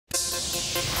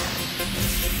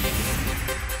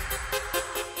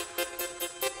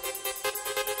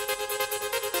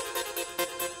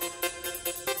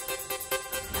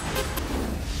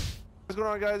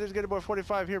on, guys? It's Gatorboy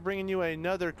 45 here, bringing you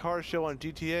another car show on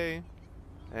GTA.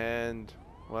 And,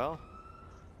 well,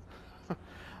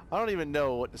 I don't even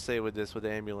know what to say with this, with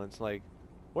the ambulance. Like,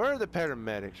 where are the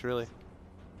paramedics, really?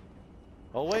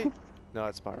 Oh, wait. No,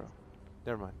 it's Spyro.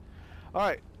 Never mind.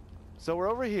 Alright, so we're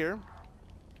over here,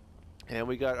 and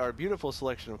we got our beautiful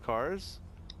selection of cars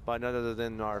by none other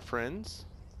than our friends.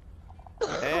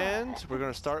 And we're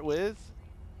going to start with,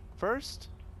 first,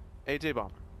 AJ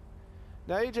Bomber.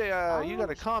 Now, AJ, you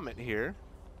got a comment here.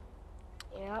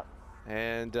 Yep.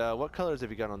 And what colors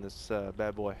have you got on this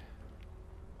bad boy?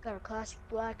 Got a classic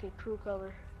black and crew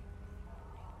color.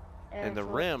 And the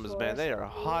rims, man, they are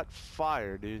hot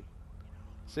fire, dude.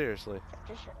 Seriously.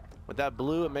 With that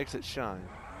blue, it makes it shine.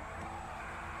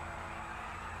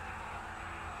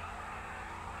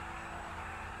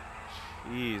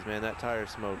 Jeez, man, that tire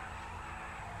smoke.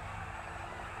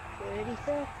 Pretty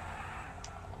thick.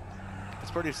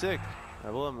 It's pretty sick. I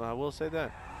will say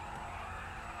that.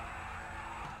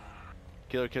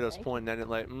 Killer Kiddo's pointing at it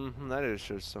like, that is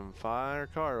just some fire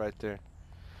car right there.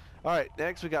 All right,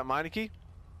 next we got Meineke.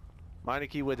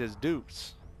 Meineke with his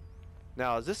dupes.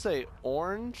 Now, is this a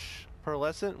orange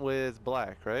pearlescent with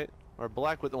black, right? Or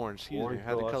black with orange? Excuse me, I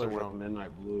had the colors wrong.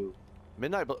 Midnight blue.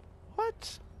 Midnight blue.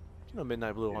 What? You know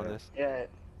midnight blue on this? Yeah.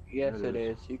 Yes, it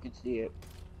is. You can see it.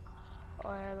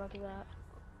 Oh yeah, look at that.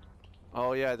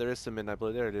 Oh yeah, there is some midnight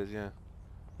blue. There it is. Yeah.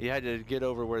 You had to get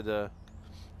over where the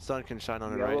sun can shine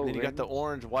on it, right? And then you got the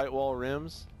orange white wall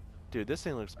rims. Dude, this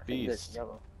thing looks beast.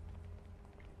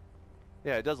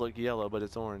 Yeah, it does look yellow, but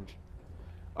it's orange.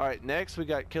 All right, next we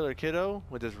got Killer Kiddo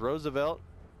with his Roosevelt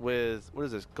with, what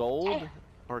is this, gold?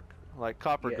 Or like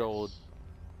copper gold?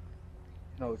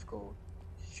 No, it's gold.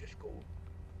 It's just gold.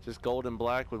 Just gold and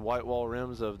black with white wall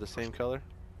rims of the same color?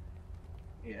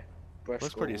 Yeah.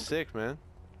 Looks pretty sick, man.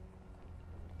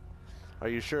 Are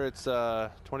you sure it's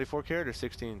 24 karat or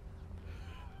 16?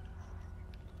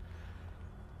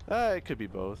 It could be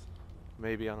both.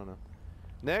 Maybe, I don't know.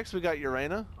 Next, we got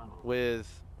Urena with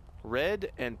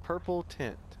red and purple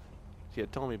tint. She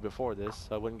had told me before this,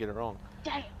 so I wouldn't get it wrong.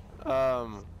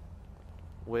 Damn.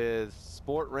 With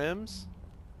sport rims.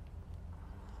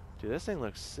 Dude, this thing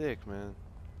looks sick, man.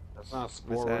 That's not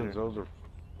sport rims, those are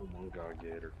one guy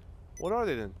Gator. What are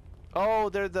they then? Oh,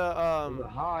 they're the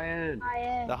high end. High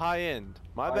end. The high end.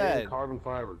 My High bad. end carbon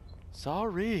fibers.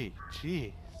 Sorry.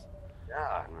 Jeez.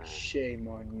 Yeah, man. Shame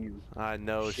on you. I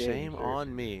know. Shame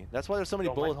on me. That's why there's so many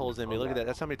bullet holes in me. Look at that.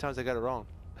 That's how many times I got it wrong.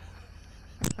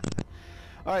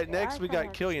 All right, next we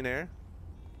got Killionaire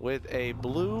with a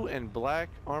blue and black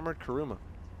armored Kuruma.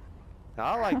 Now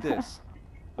I like this.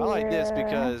 I like this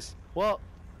because, well,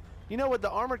 you know, with the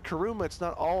armored Kuruma, it's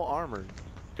not all armored.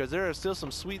 Because there are still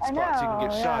some sweet spots you can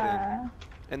get shot in.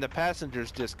 And the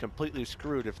passenger's just completely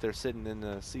screwed if they're sitting in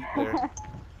the seat there.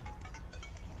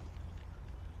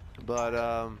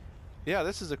 But, yeah,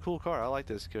 this is a cool car. I like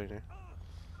this Killionaire.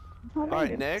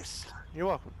 Alright, next. You're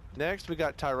welcome. Next, we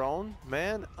got Tyrone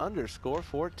Man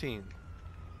 _14.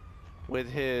 With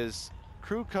his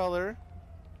crew color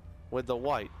with the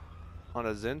white on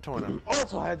a Zentorno.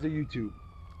 Also has a YouTube.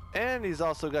 And he's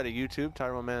also got a YouTube,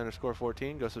 Tyrone Man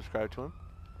 _14. Go subscribe to him.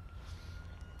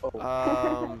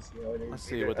 Let's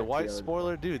see, with the white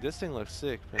spoiler, dude, this thing looks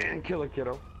sick, man. And Killer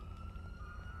Kiddo.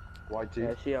 YT.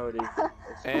 Yeah, see how it is.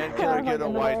 And Killer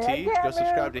Kiddo YT, go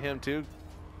subscribe to him too.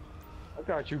 I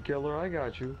got you, Killer. I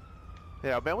got you.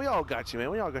 Yeah, man, we all got you,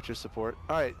 man. We all got your support.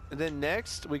 All right, and then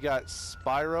next we got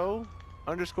Spyro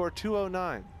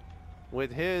 _209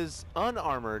 with his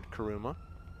unarmored Kuruma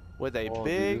with a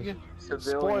big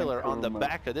spoiler on the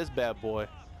back of this bad boy.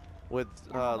 With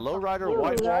lowrider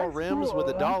white wall rims with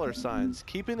the dollar signs,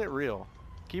 keeping it real,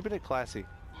 keeping it classy.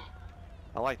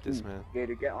 I like this, man.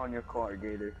 Gator, get on your car,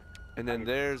 Gator. And then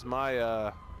there's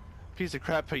my piece of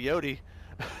crap peyote.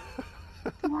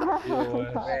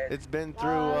 It's been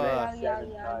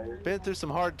through some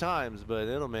hard times, but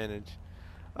it'll manage.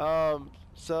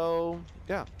 So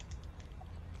yeah,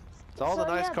 it's all the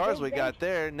nice cars we got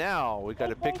there. Now we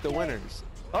got to pick the winners.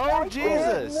 Oh,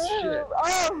 Jesus!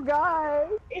 Oh, God!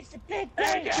 It's the big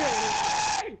day.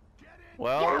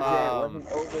 Well, Wasn't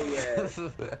over yet.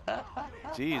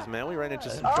 geez, man, we ran into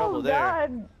some trouble there.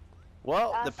 God.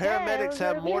 Well, the paramedics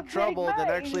have more trouble than night.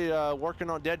 actually working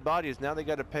on dead bodies. Now they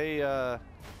got to pay to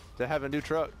have a new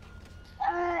truck.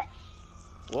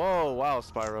 Whoa, wow,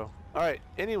 Spyro. All right,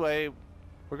 anyway,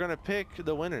 we're going to pick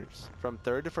the winners from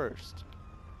third to first.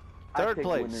 Third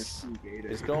place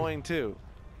is going to...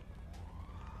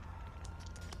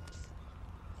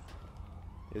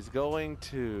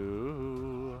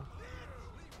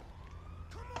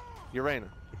 Urena.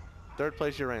 Third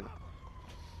place, Urena.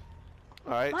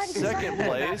 All right, Mine is second second.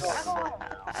 place. Oh,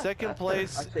 Second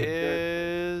place I say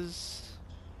is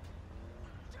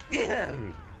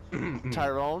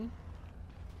Tyrone.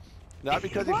 Not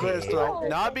because he cleared his throat.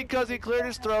 Not because he cleared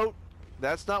his throat.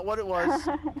 That's not what it was.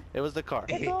 It was the car.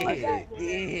 It's always that.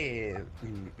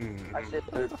 I said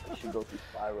third place should go to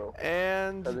Spyro.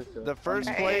 And the first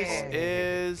place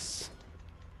is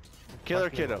Killer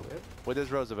Kiddo with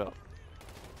his Roosevelt.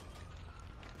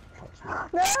 No,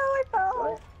 I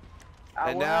fell.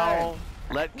 And now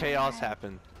let chaos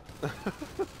happen.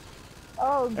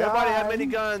 Oh god. Everybody have many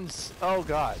guns. Oh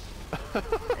god.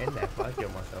 And that I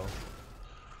killed myself.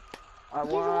 I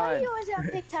Keith, why do won. you always have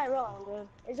to pick Tyrone, bro?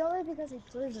 Is it only because he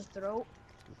clears his throat?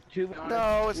 To be honest,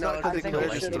 No, it's not because I he think cleared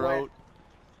I his should've throat.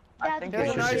 I think He has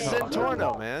a I nice should've been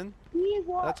Centorno, man. He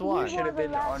won. That's why. He Should've won the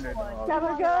been the last underdog. one. Gotta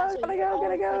He won go, last one. gotta go,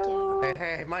 gotta go.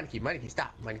 Hey, Monkey,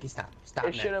 stop. Monkey, stop. Stop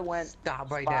It should have went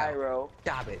Stop right now. Spyro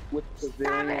Stop it. with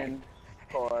civilian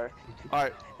car. All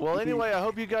right. Well, anyway, I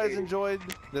hope you guys enjoyed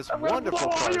this wonderful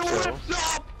car show.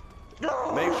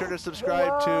 Make sure to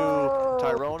subscribe to Whoa.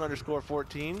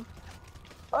 Tyrone_14,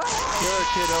 Killer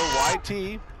Kiddo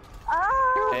YT,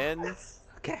 Ah! and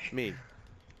Okay. me.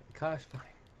 Gosh, fine.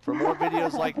 For more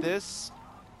videos like this.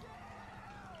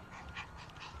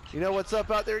 You know what's up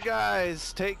out there,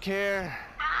 guys. Take care.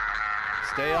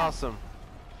 Stay awesome.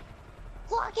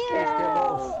 Fuck you!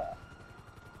 Yeah.